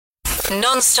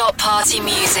Non-stop party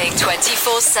music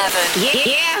 24/7.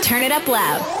 Yeah. Turn it up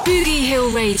loud.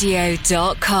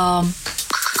 BoogieHillRadio.com.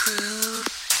 Groove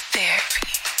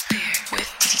Therapy with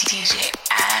DJ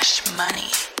Ash Money.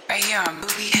 Right here on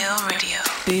Boogie Hill Radio.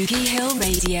 Boogie Hill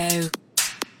Radio.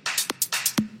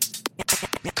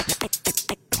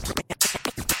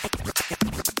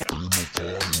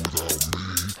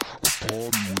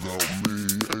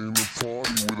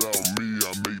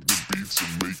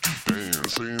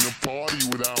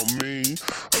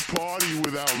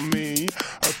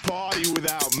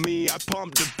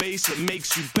 That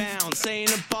makes you bounce.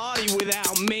 Ain't a party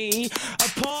without me. A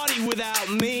party without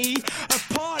me. A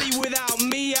party without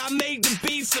me. I make the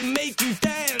beats that make you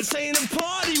dance. Ain't a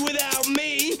party without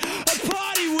me. A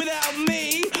party without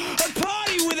me. A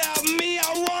party without me.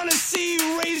 I wanna see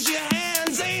you raise your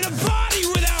hands. Ain't a party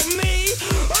without me.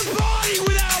 A party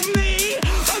without me.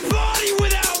 A party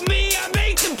without me. I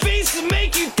make the beats that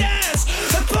make you dance.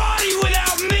 A party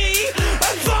without me.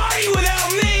 A party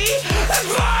without me. A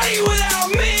party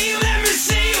without me.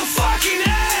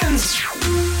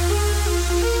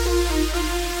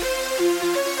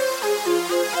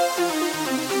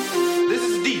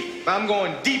 I'm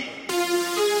going deep.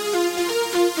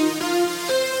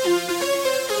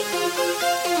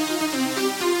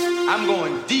 I'm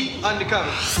going deep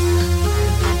undercover.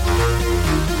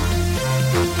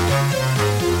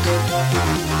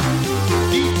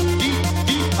 Deep, deep,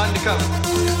 deep undercover.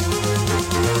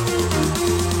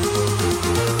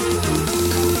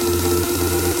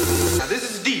 Now this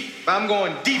is deep. I'm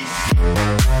going deep.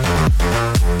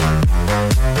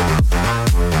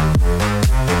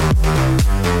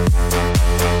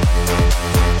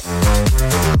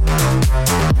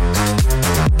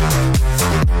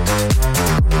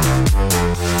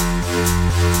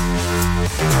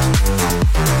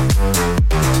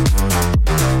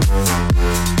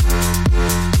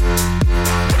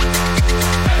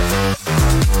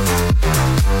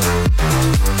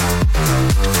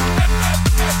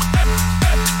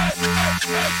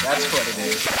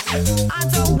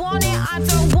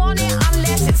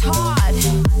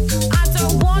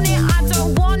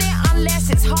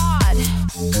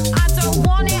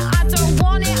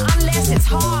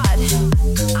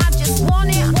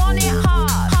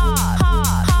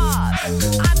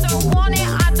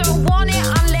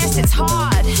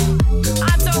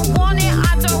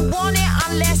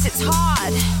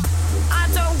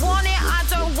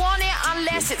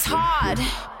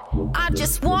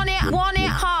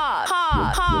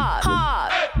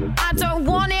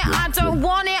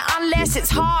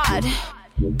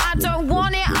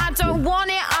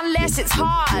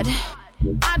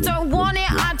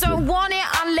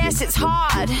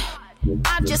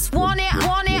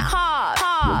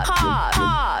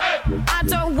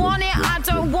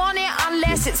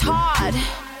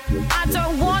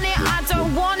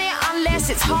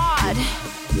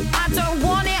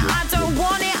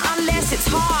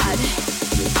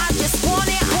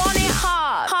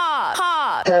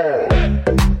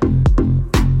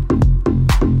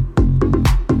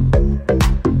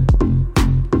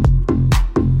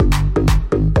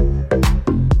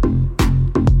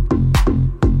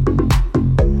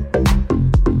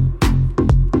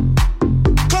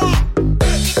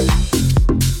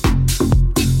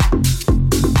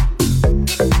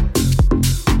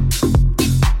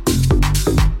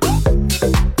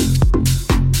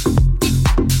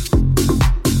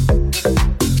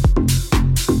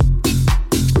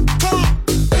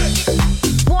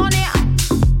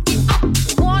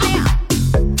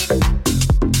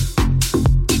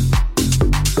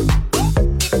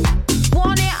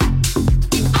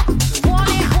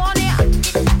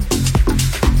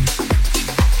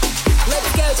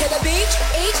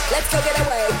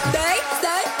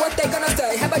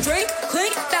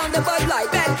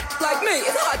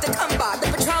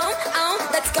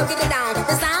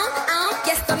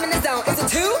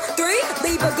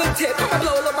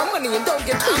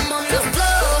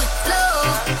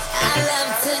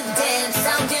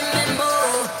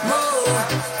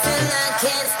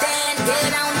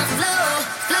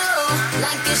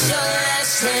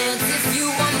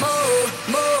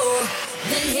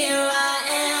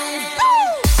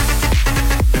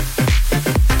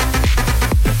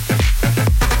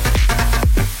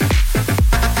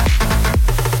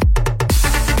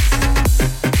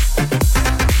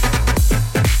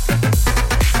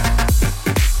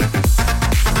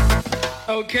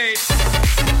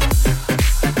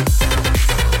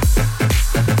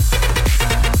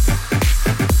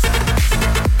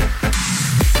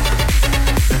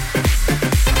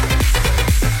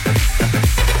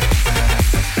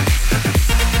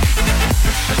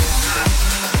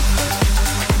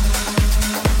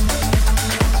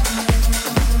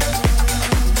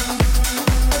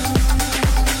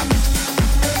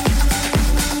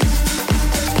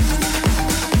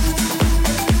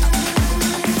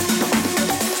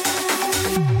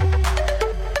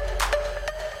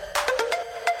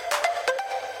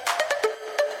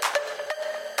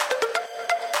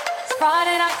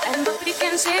 we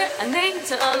can share a name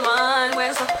to unwind.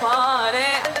 Where's the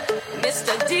party?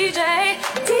 Mr. DJ,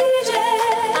 DJ.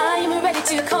 I am ready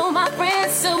to call my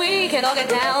friends so we can all get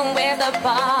down with the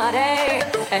party.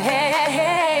 Hey, hey,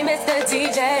 hey, Mr.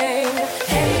 DJ.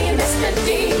 Hey, Mr.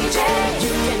 DJ,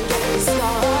 you can get me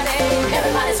started.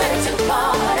 Everybody's ready to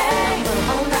party.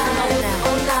 All night,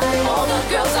 all night. All the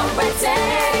girls are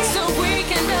ready, so we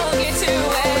can all get to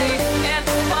it. And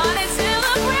party till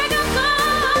the break of dawn.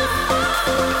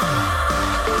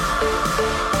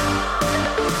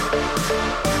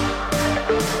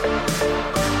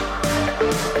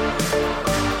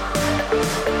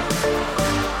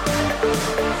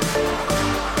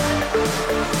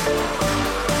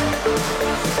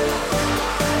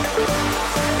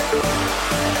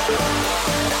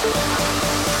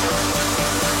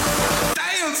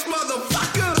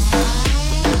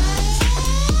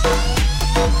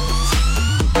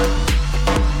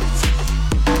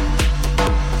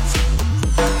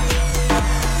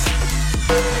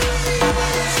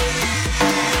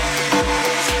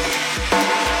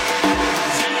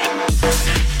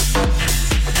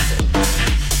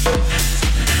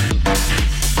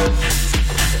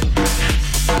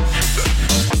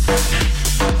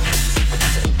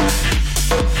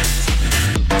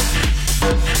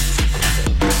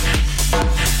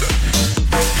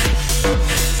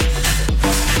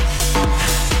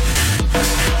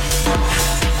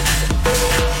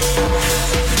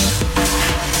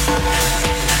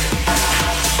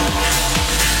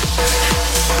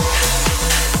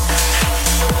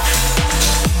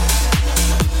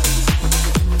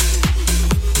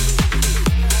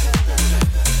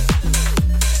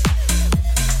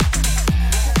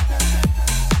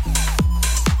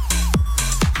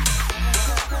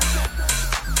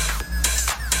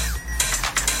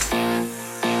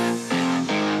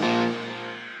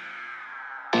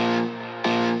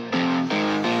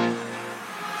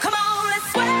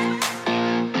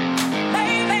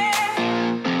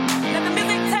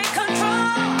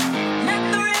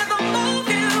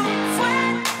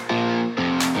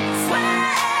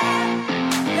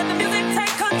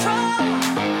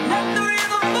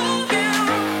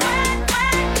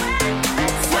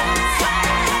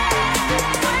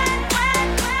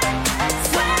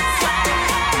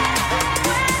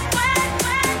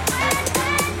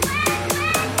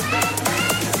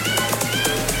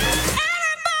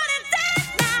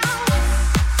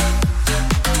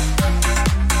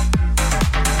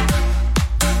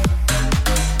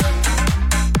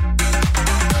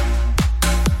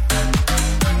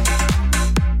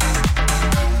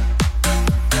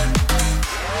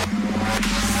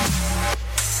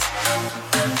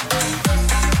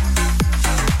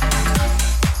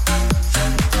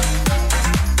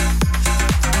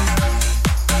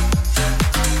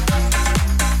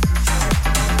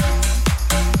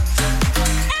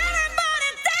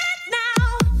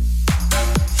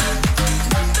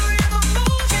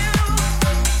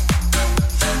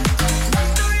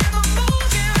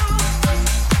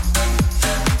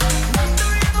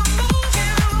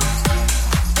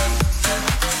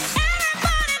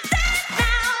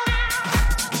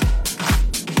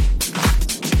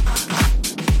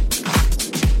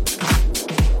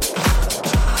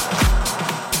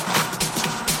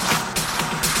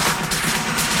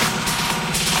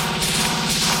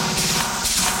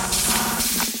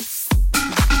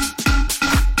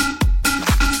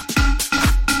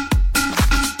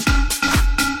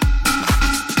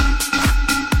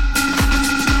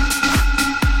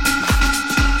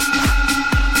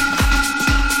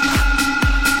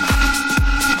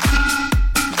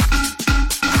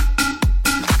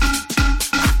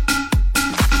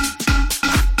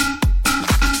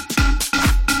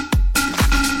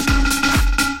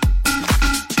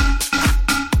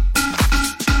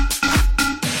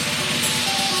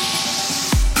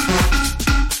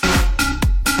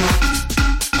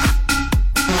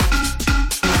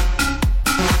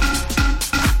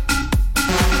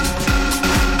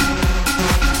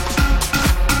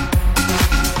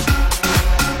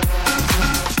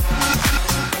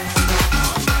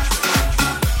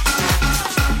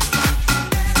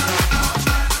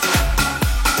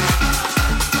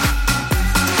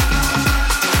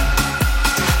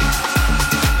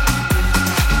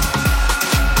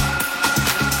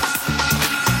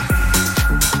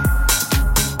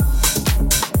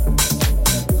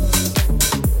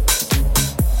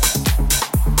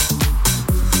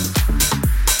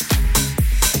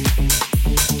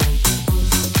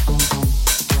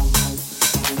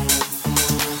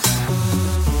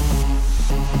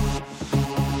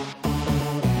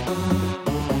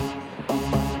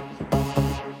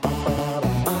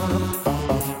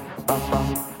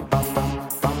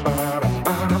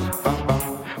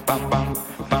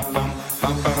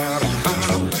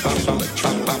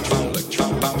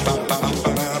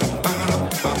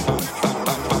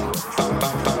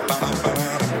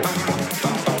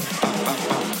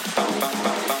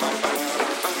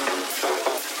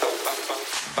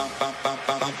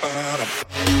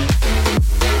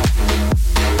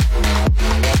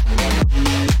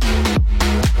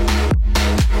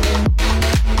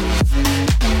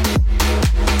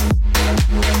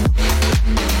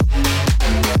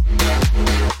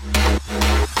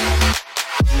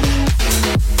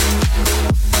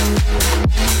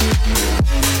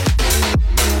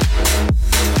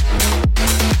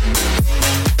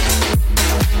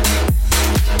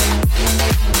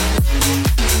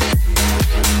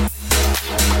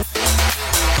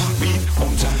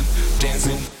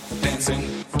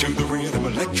 dancing to the rhythm.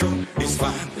 Electro is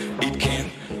fine. It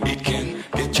can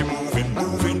get you moving,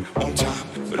 moving on time.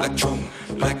 Electro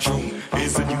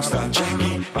is the new style.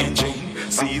 Jackie and Jane,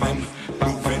 see them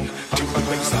moving to the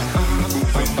baseline,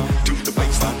 moving to the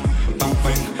baseline,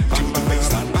 moving to the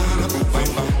baseline,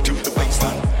 moving to the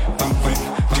baseline, moving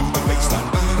to the baseline, moving to the baseline,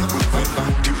 moving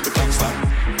to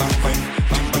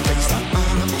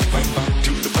the baseline, moving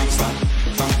to the baseline,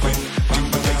 moving to the baseline.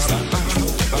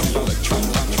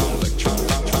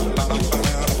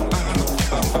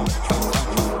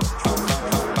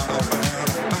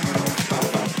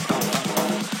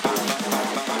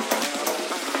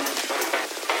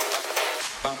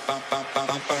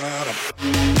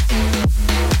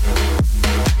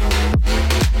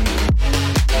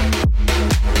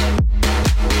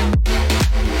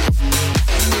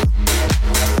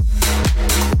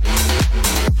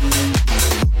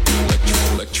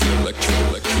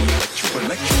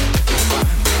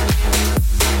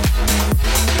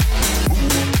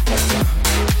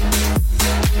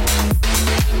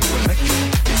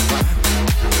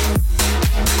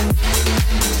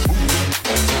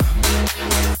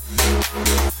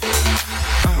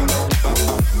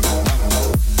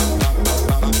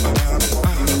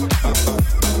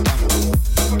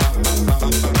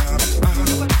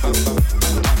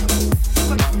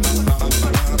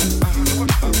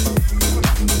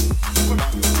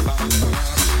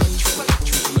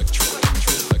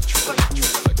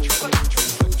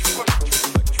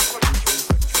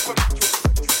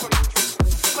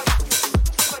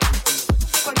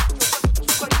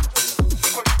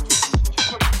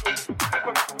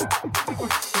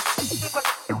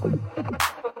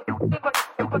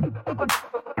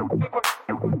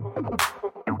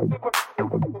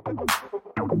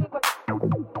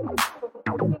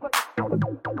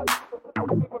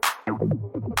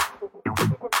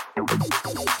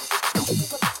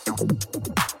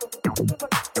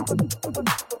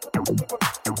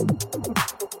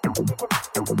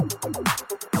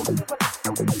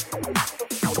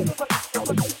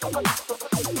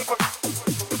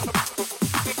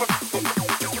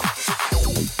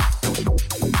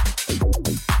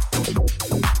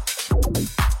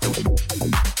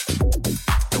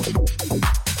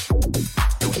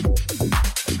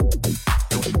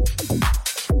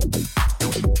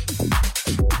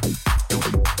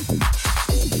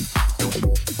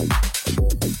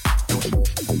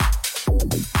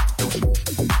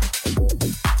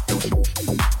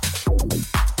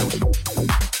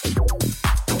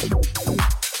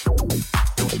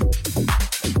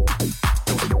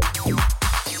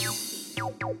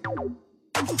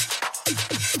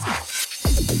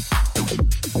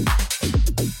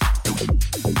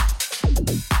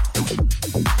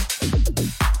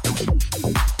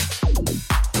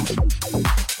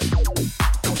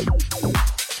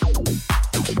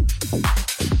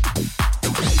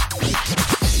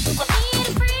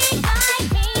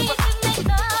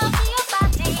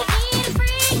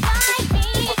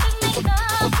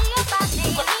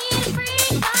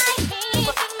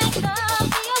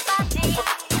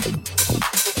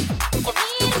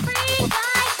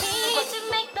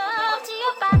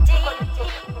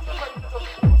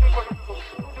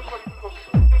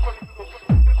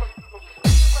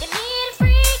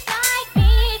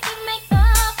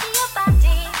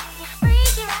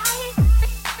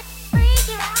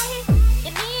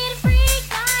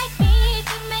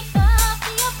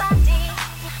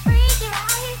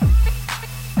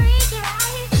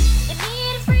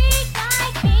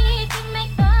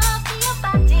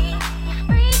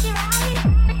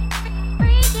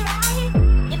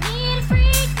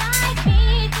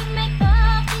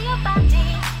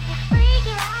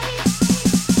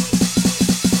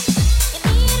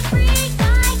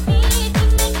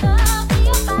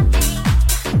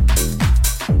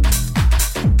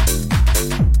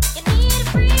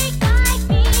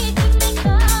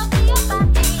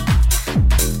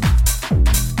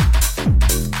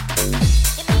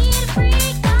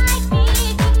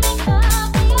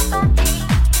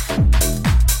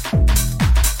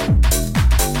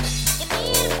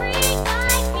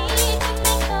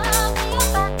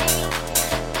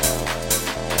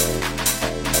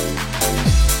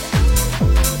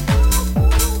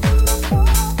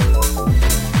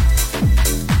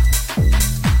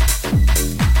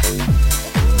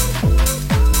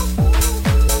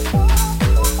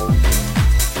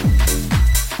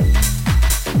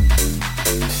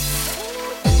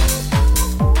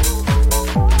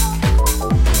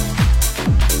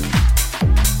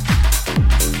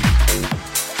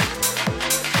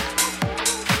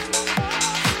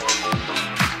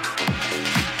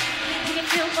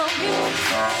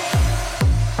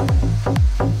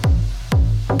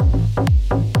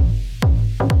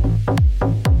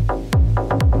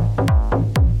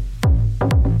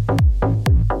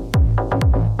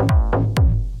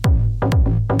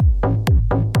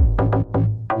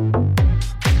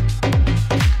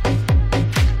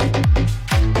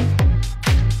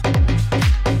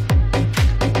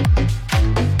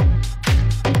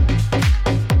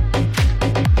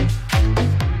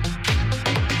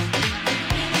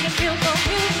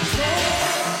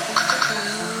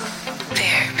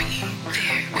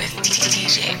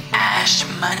 DJ Ash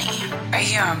Money, right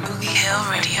here on Boogie Hill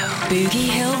Radio. Boogie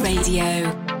Hill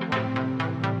Radio.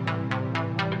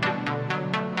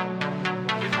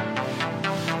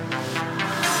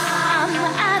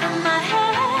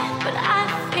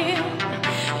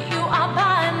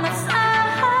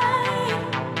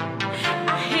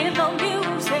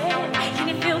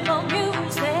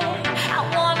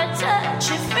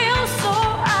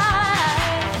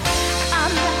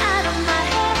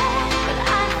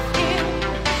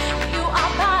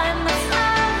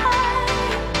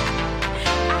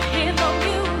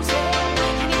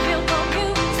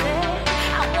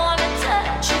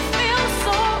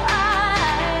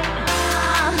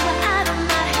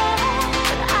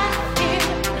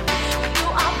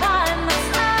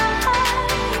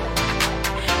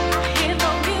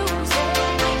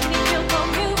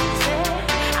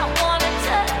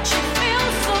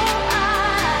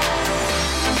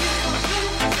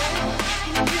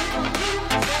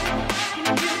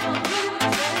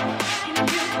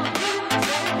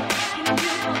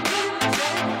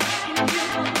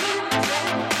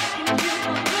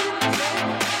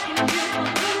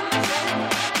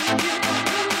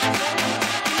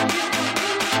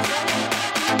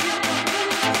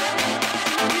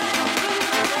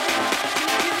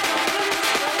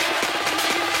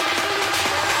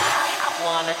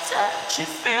 She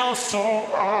feels so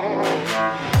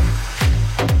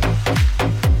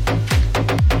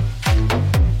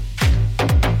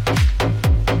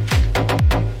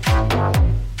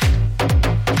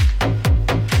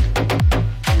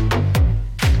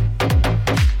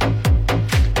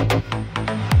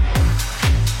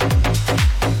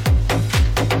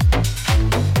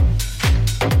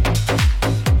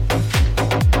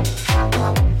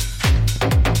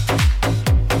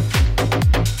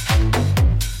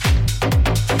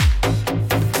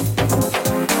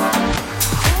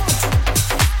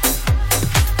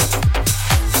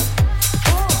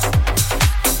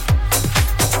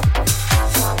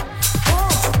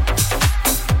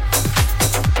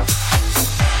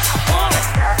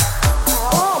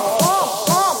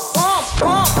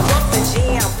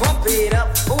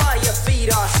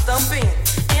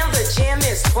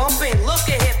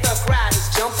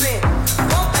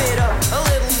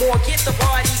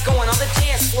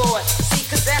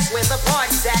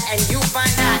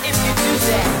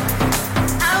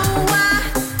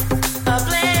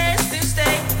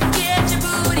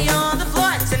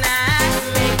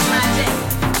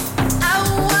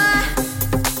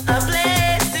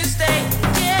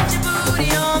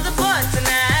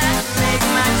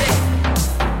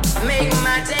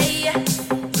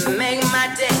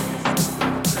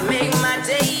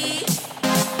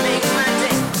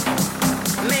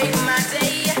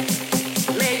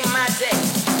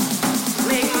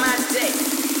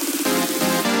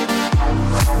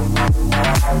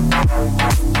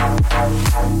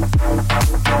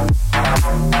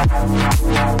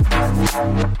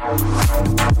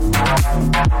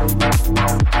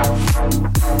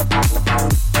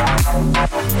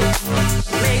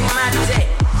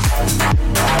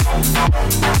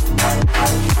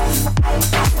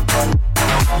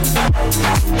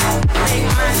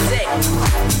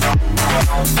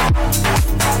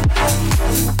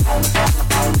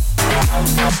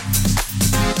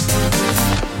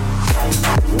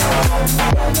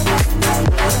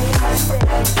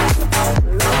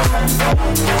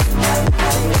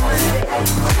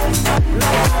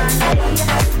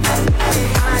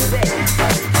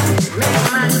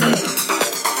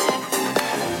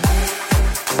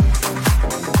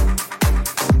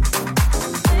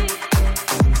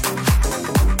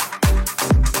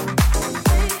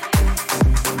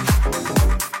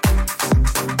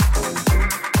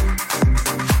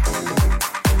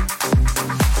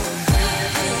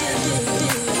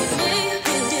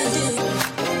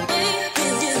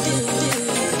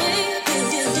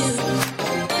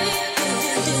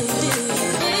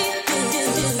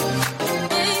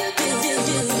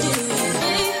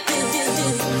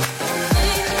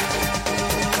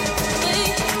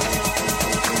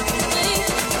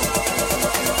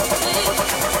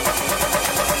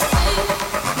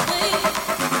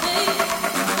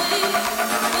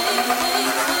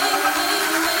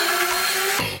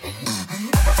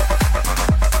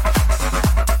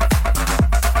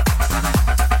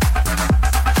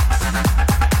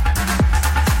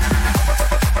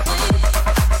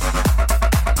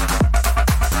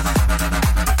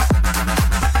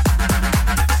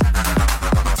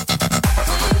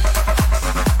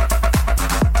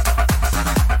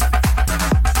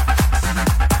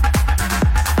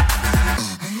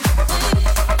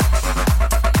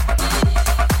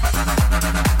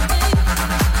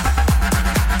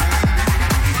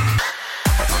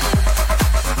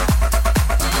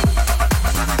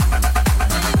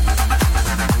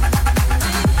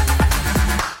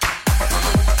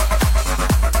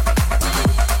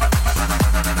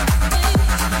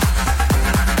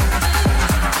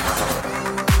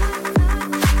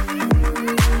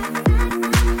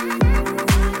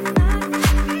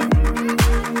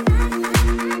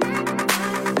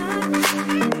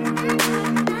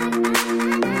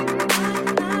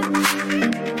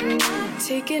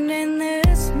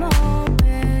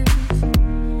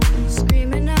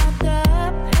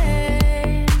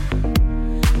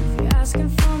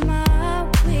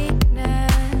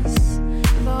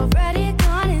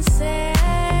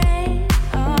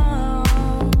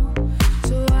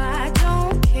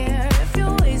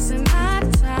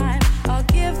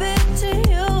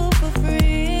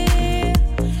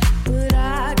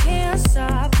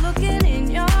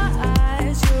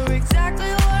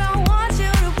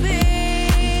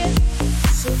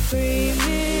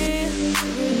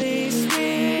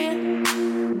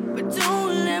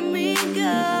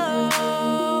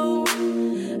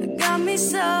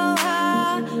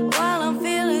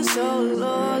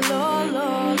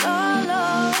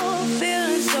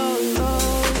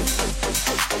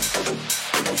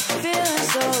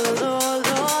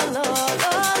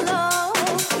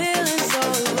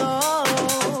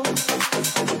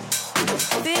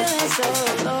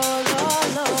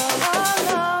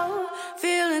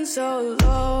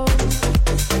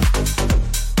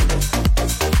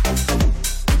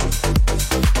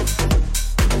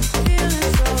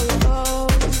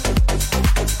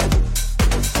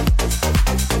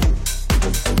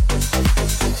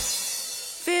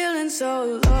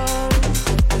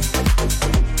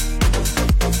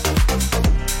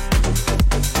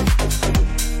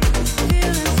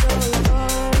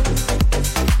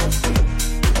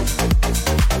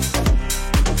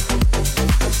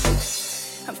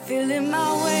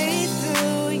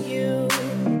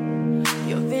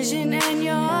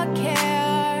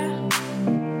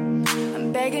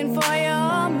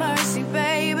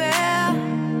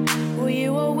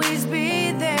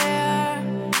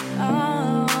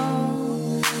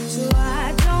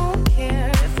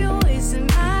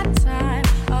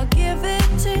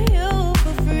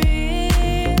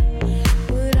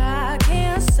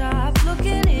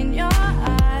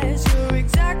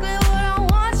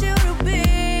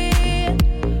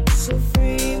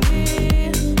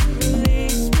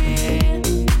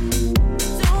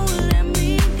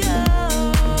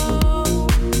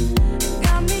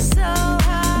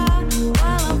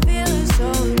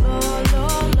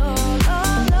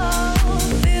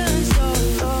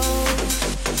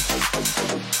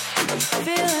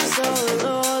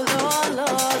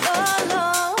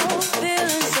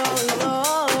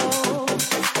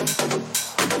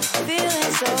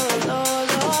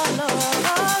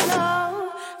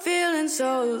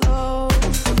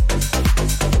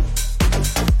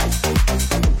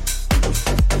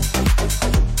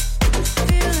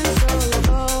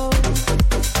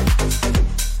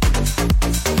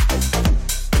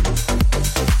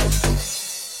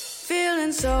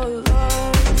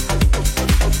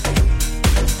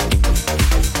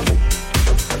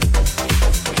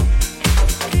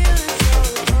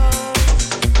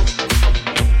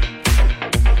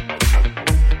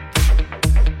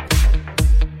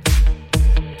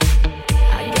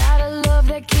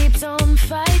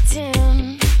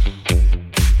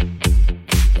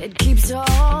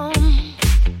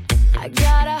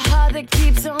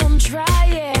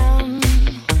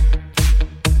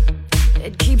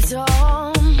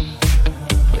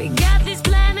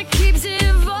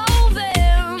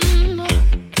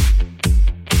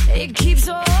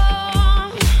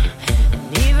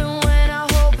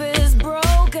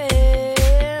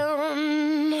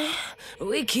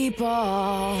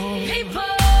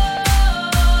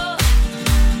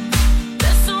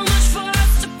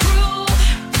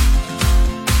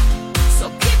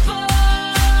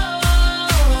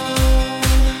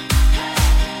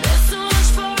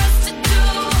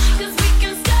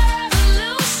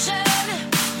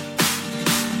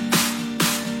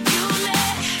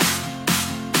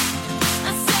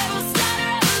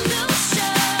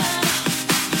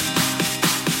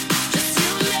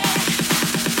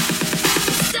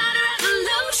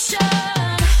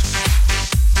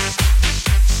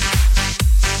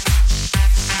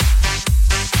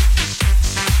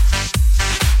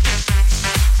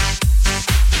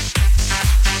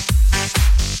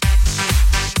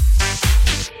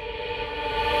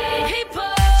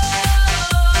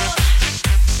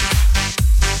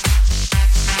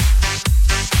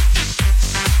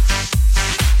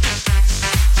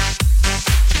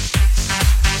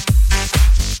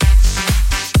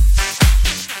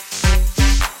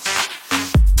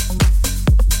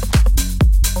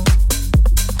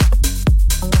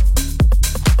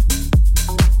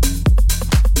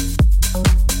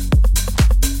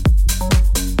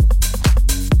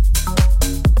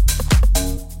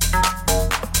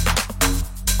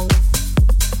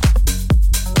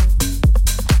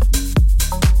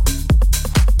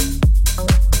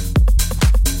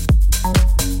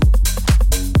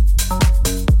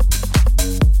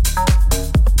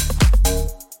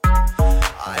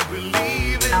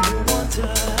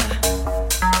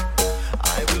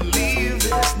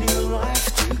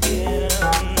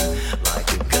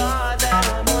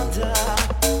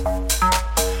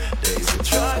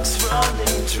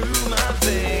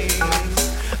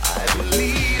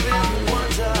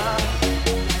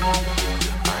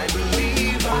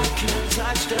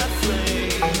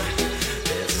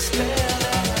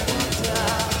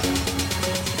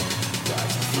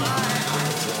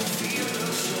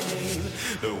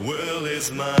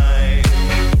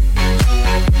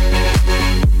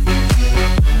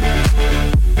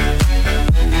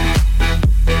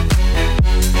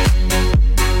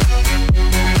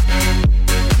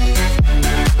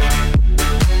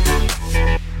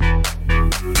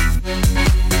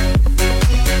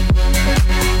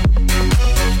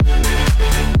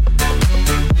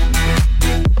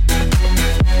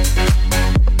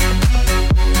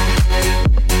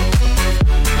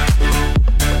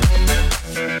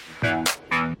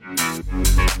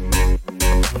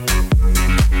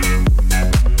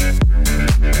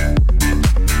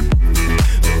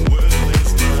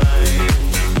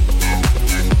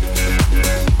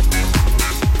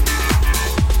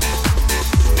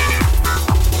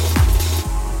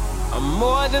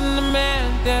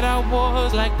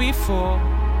like before.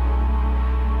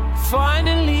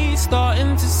 Finally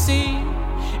starting to see,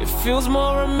 it feels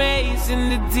more amazing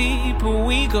the deeper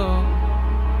we go.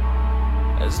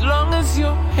 As long as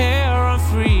you're here, I'm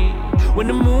free. When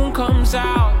the moon comes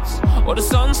out or the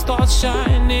sun starts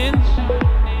shining,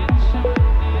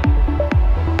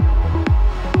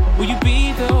 will you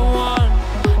be the one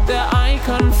that I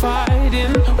confide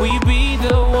in? Will you be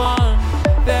the one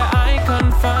that I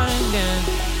confide in?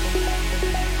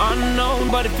 Unknown,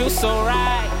 but it feels so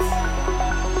right.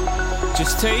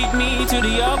 Just take me to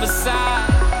the other side.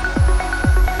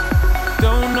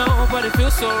 Don't know, but it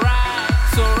feels so right,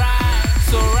 so right,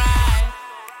 so right.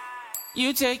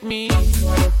 You take me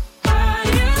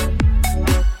higher,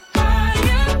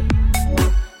 higher,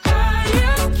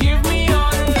 higher. Give me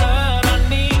all the love I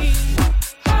need.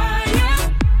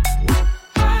 Higher,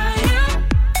 higher,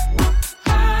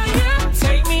 higher.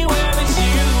 Take me where it's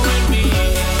you and me.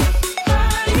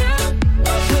 Higher,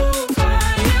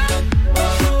 higher,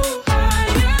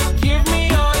 higher. Give me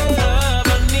all the love I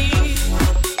need.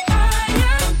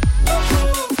 Higher,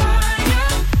 higher,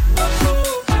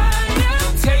 higher.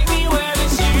 Take me where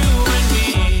it's you and me.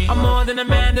 I'm more than a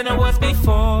man than I was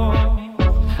before.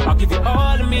 I'll give you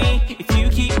all of me if you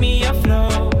keep me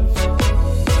afloat.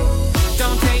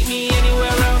 Don't take me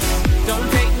anywhere else. Don't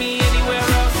take me anywhere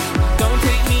else. Don't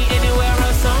take me anywhere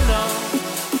else. Oh no,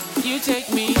 you take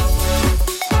me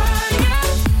higher,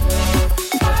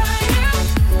 higher,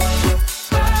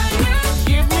 higher.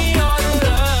 Give me all the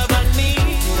love I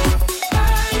need.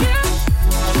 Higher,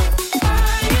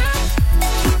 higher,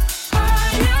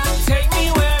 higher. Take me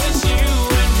where it's you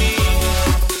and me.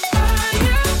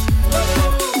 Higher, higher,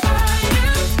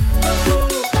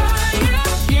 higher.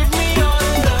 Give me all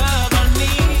the love I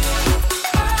need.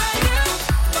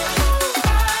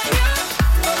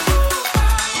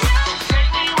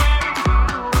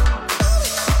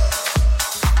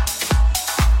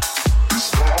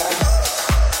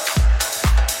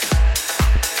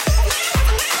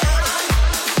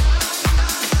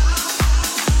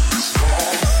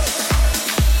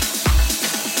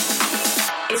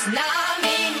 It's not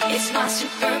me, it's my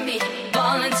super me,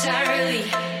 voluntarily.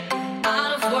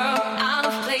 Out of world, out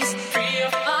of place, free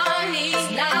of my needs.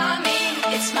 Not me,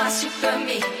 it's my super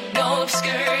me, no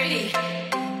obscurity.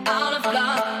 Out of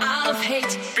love, out of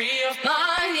hate, free of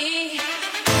my need.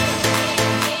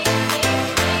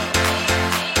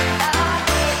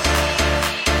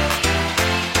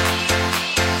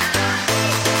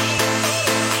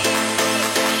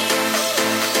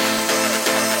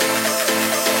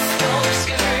 No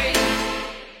obscurity.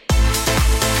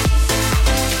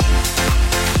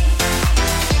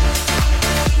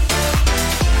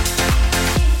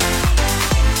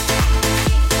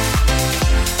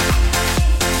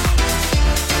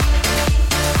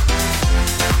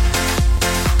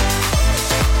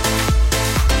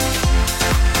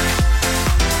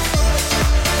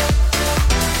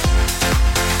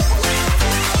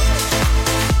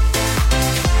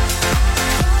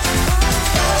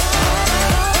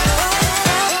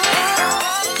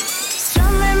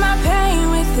 Strumming my pain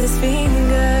with his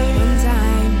finger in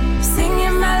time,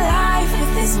 singing my life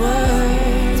with his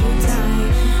words in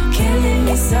time, killing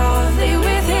me softly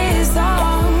with his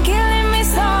song, killing me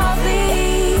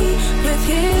softly with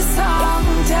his song,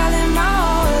 telling my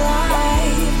whole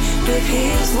life with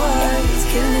his words,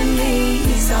 killing me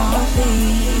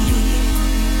softly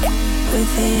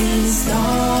with his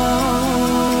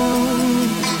song.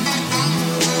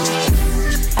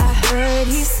 I heard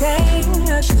he sang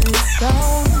a good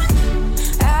song.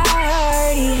 I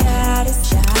heard he had a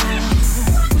style.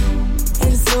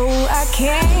 And so I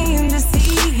came to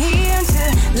see him,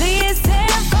 to listen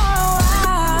for a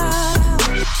while.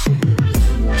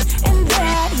 And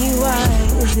there he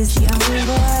was, this young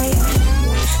boy,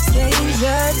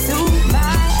 stranger to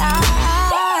my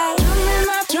eyes.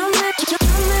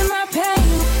 Drumming my pain,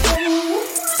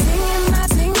 singing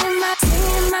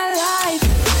my life.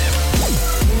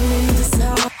 Killing me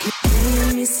soft,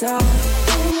 killing me soft.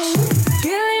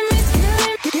 Killing me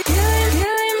soft.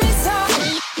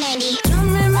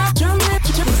 Drumming my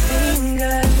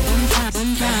finger.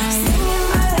 Singing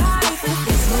my life with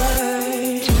his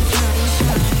words.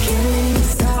 Killing me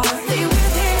softly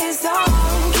with his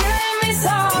song. Killing me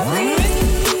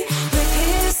softly.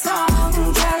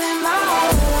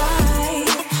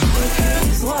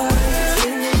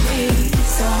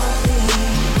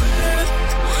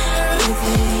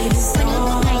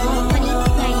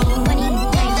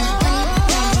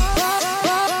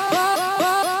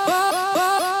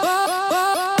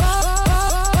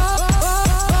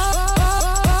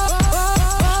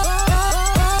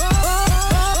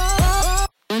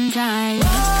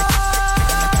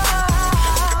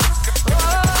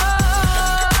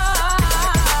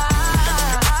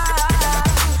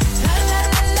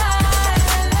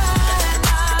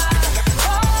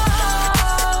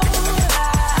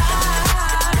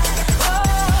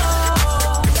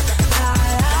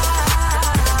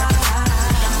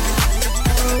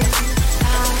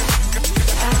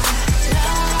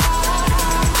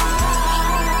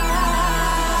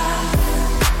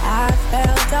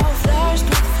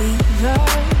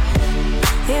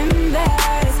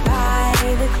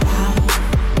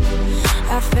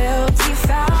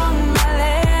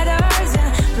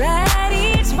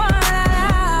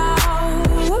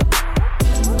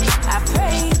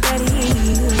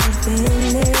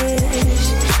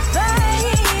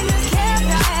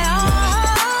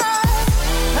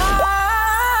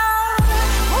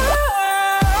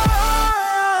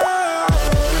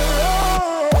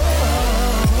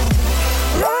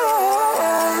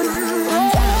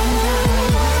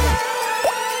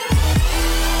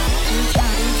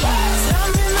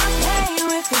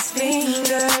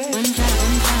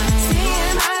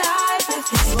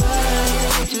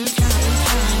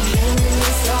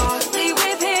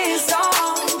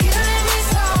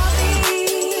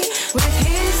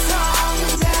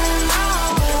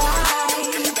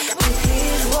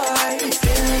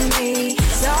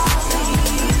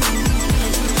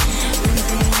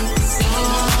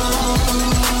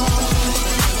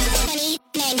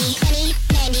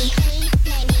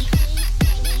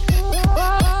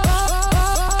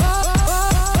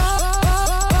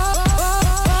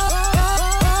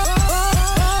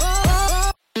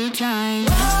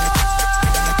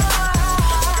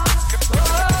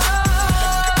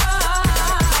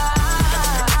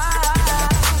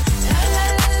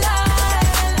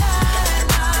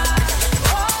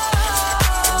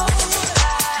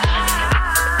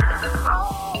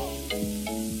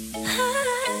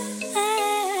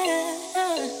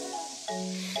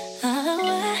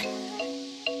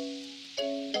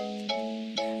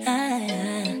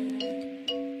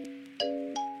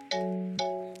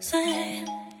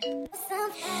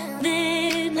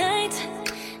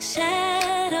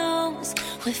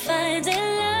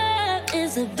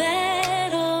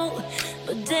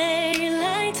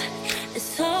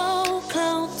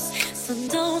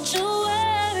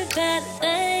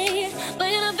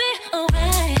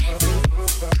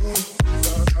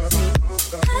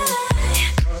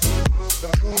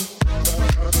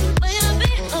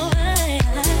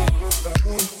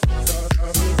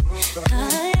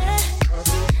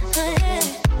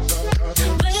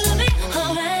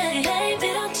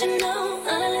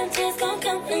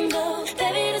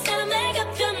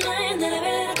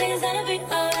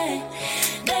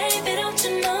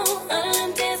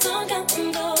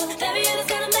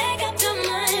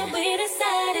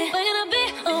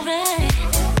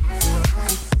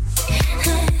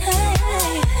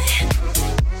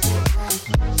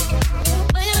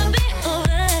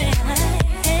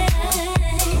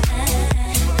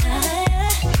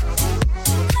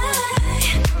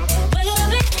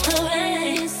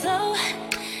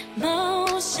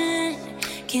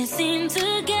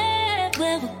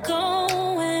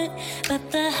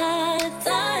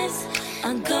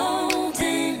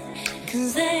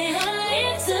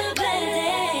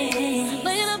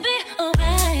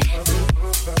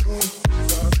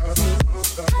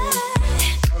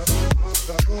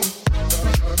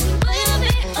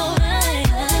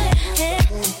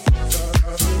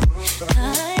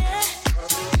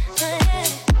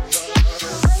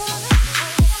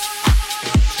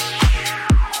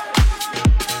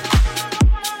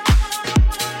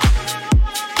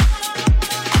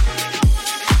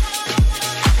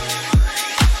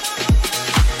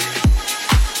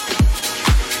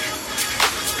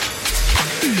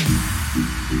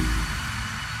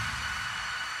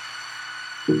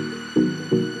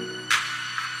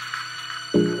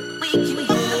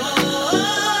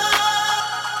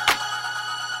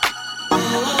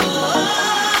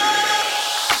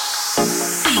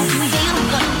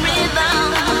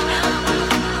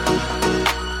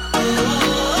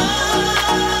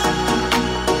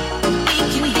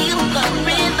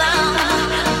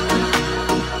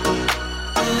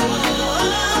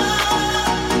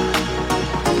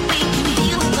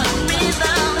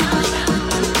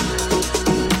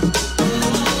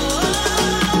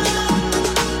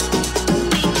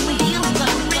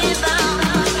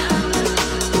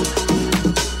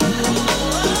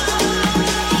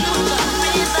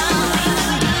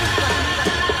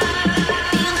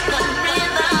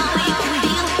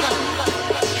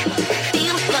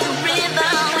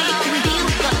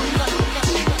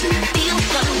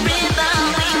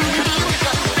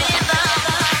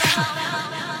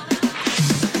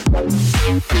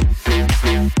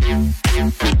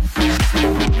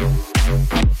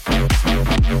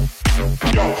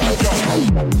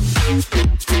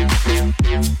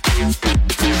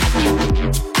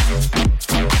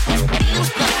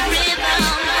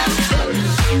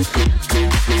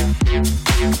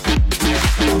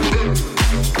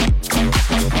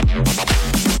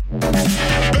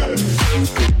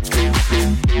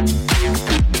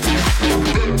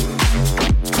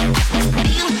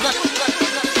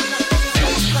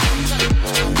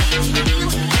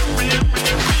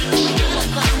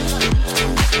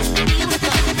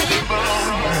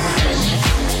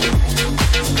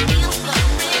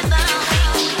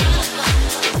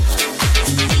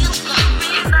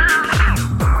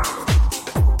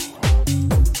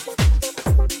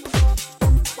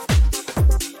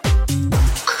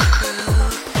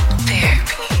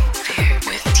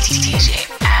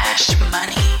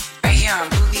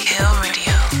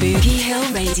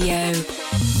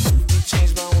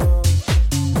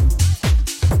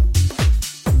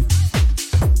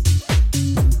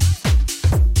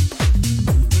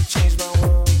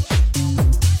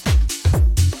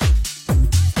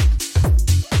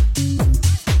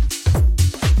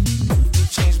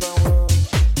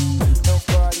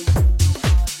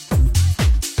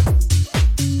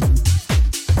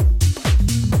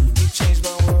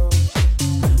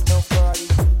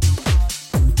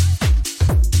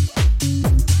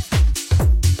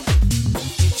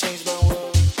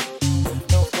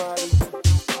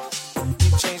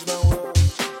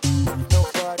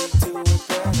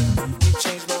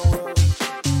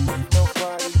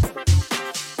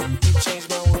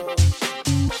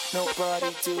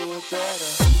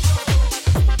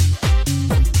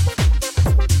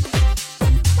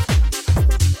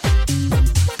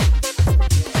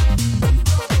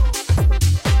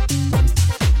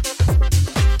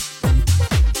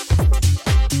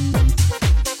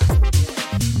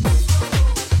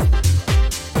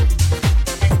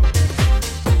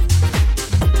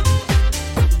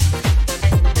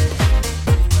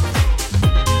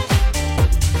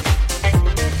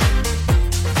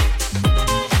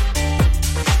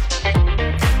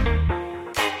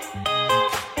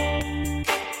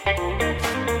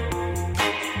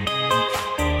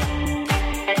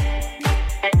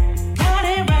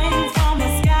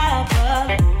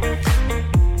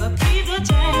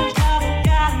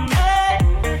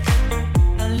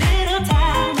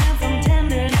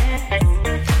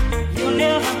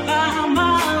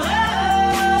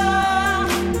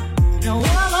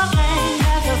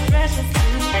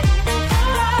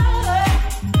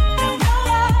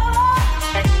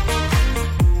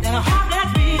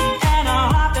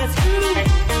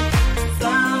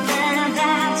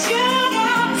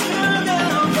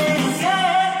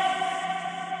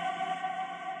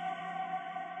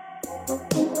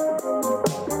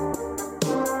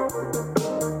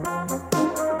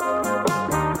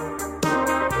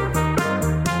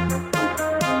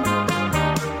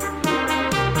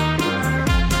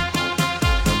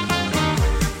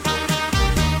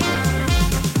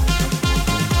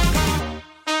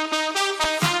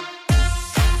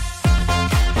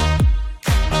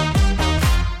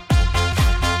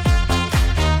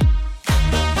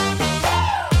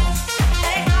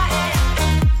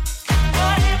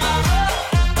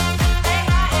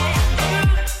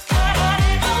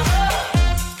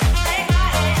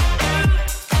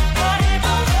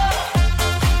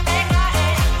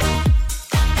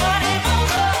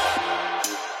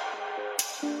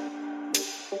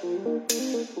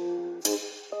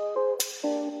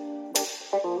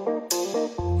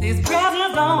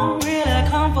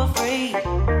 come for free.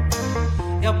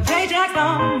 Your paycheck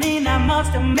don't mean that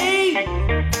much to me.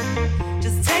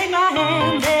 Just take my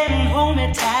hand and hold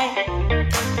me tight.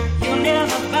 You'll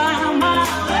never find my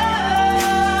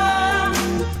love.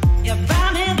 You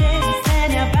buy me this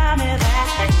and you buy me that.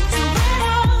 So run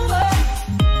over,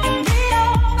 give me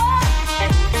over.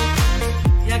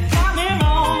 You got me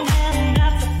wrong and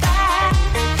that's a fact.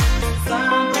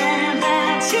 Something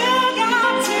that you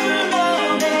got to know,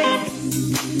 babe.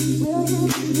 Will you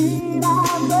see my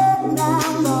love now,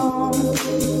 Lord?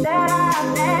 That I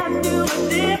dance to a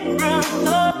different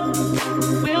love.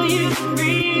 Will you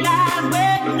realize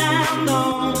when I'm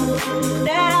gone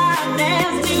that I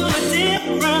dance to a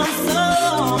different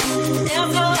song?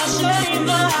 It's a shame,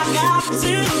 but I got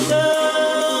to know.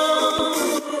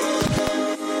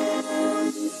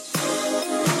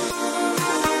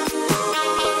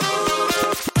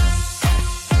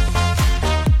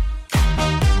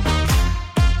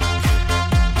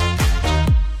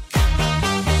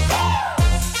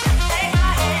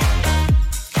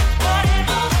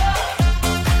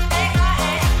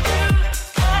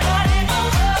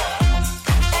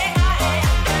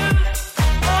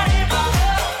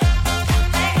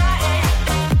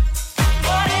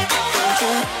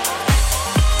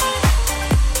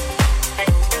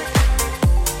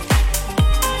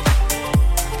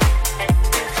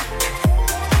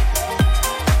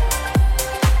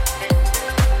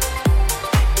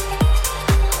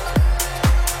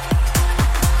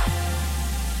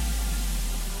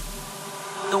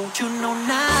 Don't you know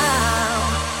now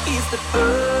is the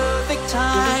perfect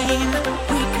time?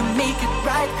 We can make it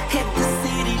right, hit the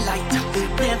city light.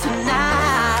 Then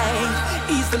tonight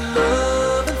is the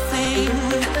loving thing.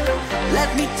 Let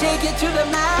me take you to the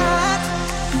mat.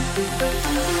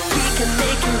 We can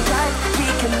make it right, we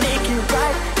can make it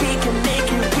right, we can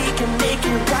make it, we can make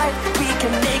it right, we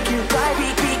can make it right,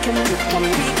 we can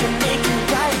make it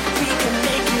right, we can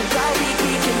make it right,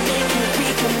 we can make it, we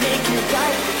can make it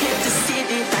right. Hit the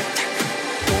city light,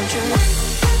 don't you know?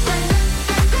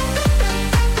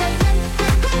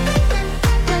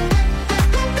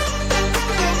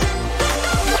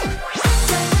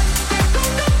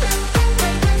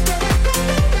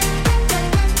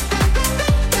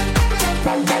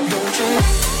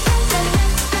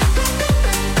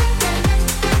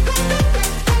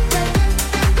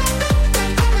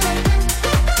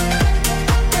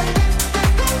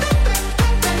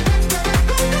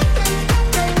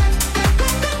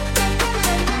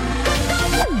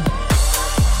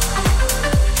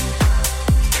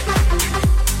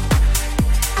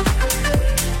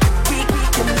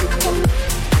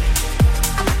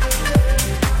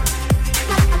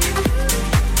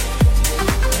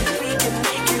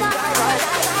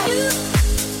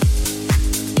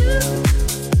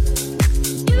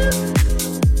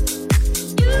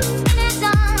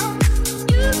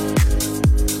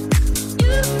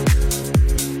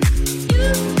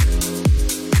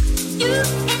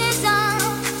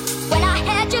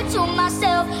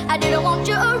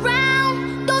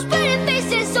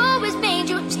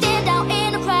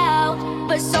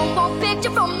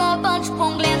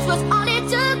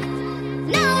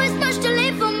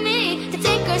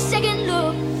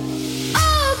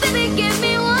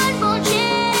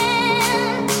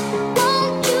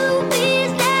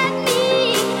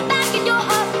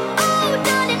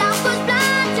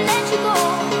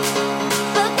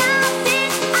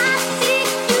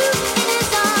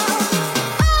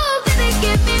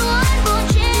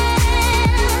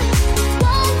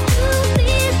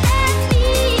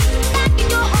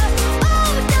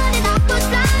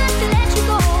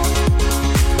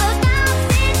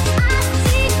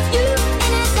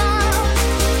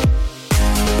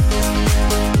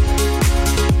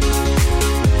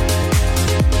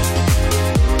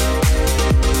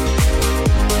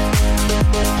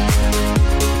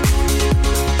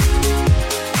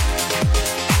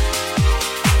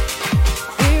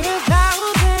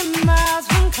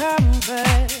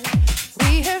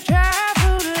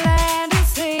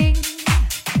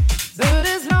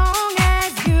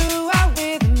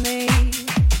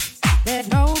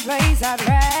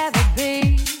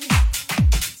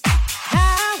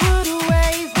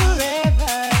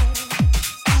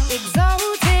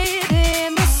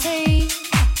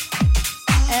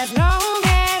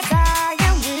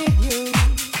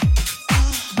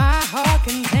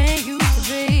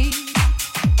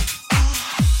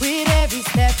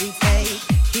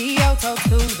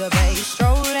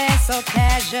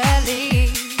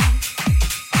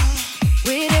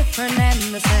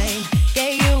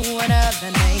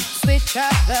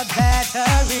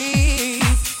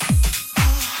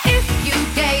 If you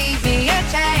gave me a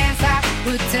chance, I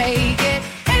would take it.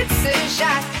 It's a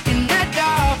shot in the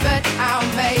dark, but I'll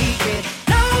make it.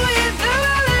 No, with a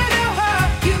little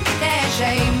hurt, you can't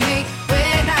shame me.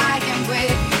 When I am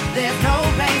with you, there's no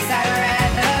place I'd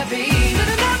rather be. No,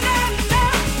 no, no, no, no,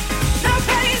 no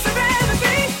place I'd rather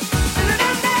be. No, no, no,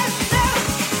 no, no,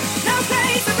 no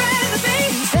place I'd rather be.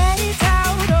 Set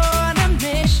out on a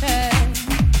mission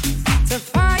to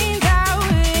find our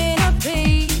inner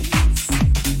peace,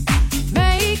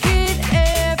 make it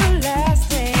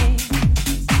everlasting,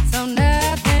 so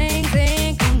nothing's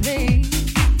incomplete.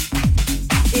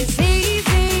 It's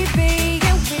easy being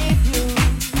with you,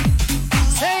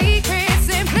 sacred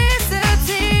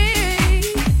simplicity.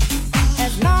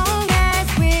 As long as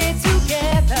we're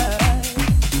together,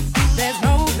 there's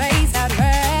no place I'd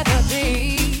rather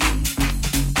be.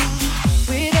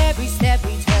 With every step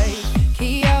we take,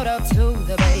 Kyoto to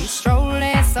the bay,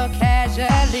 strolling so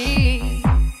casually.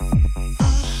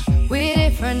 We're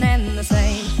different and the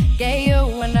same, gave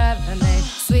you another name,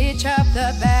 switch up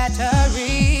the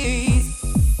batteries.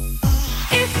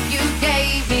 If you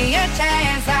gave me a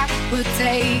chance, I would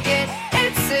take it.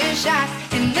 It's a shot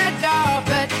in the dark,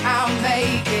 but I'll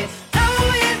make it. No,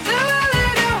 with a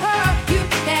little hurt, you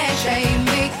can't shame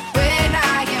me. When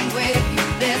I am with you,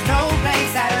 there's no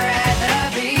place I'd rather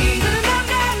be. No, no,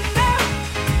 no, no,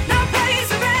 no place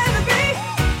I'd rather be.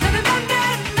 No, no, no, no,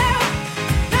 no,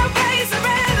 no place I'd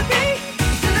rather be.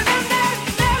 No, no, no, no,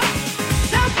 no,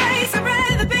 no place I'd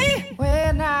rather be.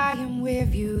 When I am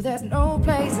with you, there's no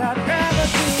place I'd rather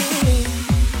be.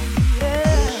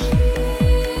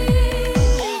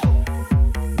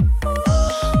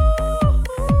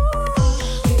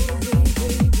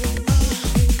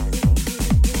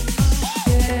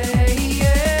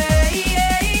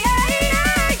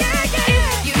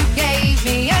 If you gave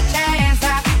me a chance,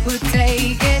 I would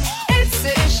take it. It's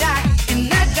a shot in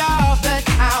the dark, but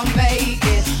I'll make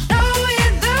it. No,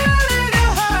 with a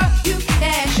little hurt, you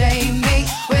can't shame me.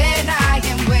 When I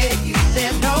am with you,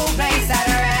 there's no place I'd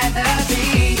rather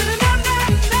be. No, no, no,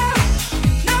 no,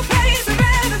 no place I'd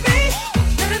rather be.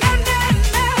 No, no, no, no,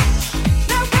 no,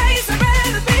 no place I'd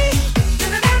rather be. No,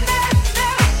 no, no, no, no,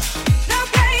 no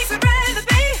place I'd rather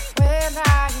be. When I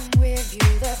am with you,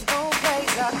 there's no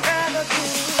place I'd rather be.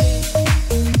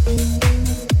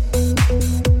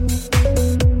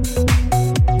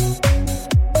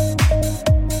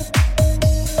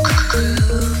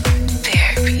 Groove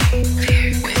Therapy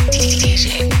with DJ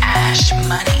Ash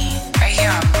Money. Right here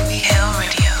on Boogie Hill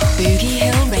Radio. Boogie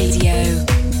Hill Radio.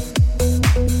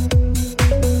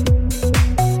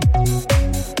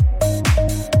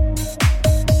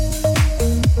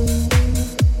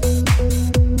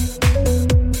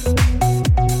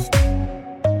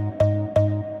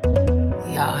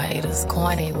 Y'all haters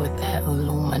corny with that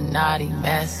Illuminati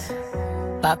mess.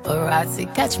 Paparazzi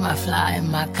catch my fly and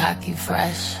my cocky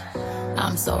fresh.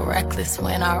 I'm so reckless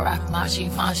when I rock my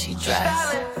Givenchy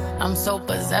dress. I'm so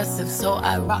possessive, so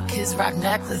I rock his rock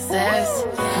necklaces.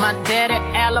 My daddy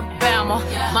Alabama,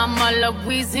 mama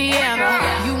Louisiana.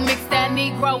 You mix that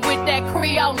Negro with that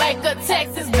Creole, make a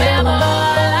Texas Bama. I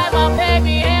like my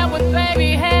baby hair with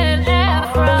baby hair and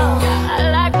afro. I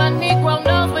like my Negro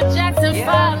nose with Jackson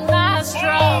 5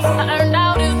 nostrils. I earned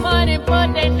all this money,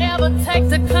 but they never take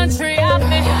the country out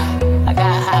me. I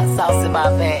got hot sauce in my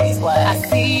veins. I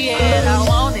see it, I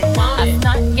want it. I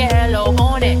stunt yellow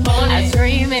on it. I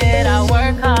dream it, I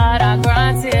work hard, I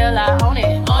grind till I own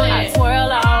it. I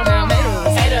twirl on them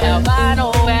haters,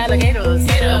 albino alligators,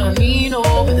 El Camino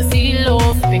with the CeeLo,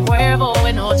 Big Cuervo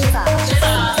and no chisa.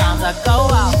 Sometimes I go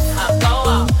out, I go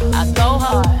out, I go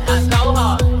hard, I go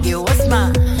hard. Yeah, what's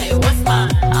mine? Hey, what's mine?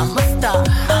 I'm a star,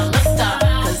 I'm a star,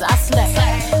 'cause I slay,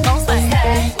 don't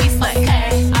slay, we slay, I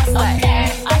slay.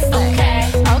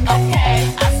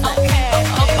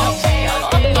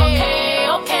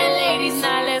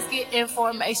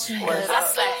 Information, 'cause I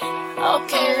say.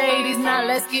 Okay, ladies, now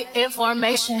let's get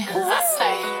information, 'cause I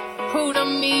say. Prove to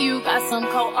me you got some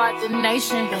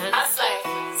coordination, 'cause I say.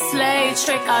 Slave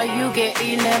trick or you get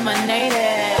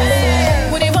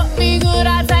eliminated. When he fuck me good,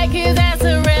 I take his ass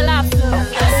to Red Lobster. I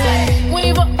say. When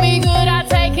he fuck me good, I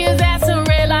take his ass to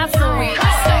Red Lobster.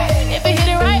 I say. If he hit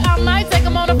it right, I might take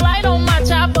him on a flight on my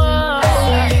chopper.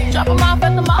 Drop him off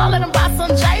at the mall, let him buy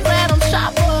some J's, let him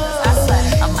shoppers. I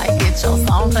say. I might get your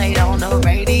song played on the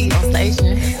radio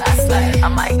station. I say. I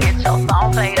might get your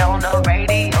song played on the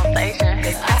radio station.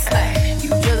 I say. You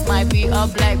just might be a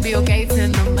black Bill Gates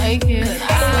in the making. I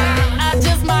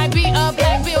just might be a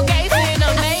black Bill Gates in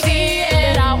the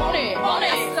making. I want it, want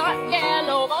it. I start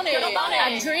yellow, want it. I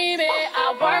dream it, I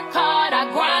work hard, I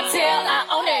grind till I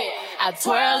own it. I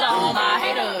twirl on my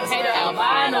haters,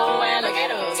 albino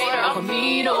alligators, El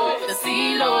Camino with the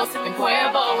CeeLo, sipping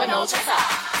Cuervo with no chasa.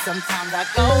 Sometimes I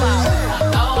go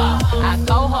out, I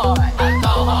go hard.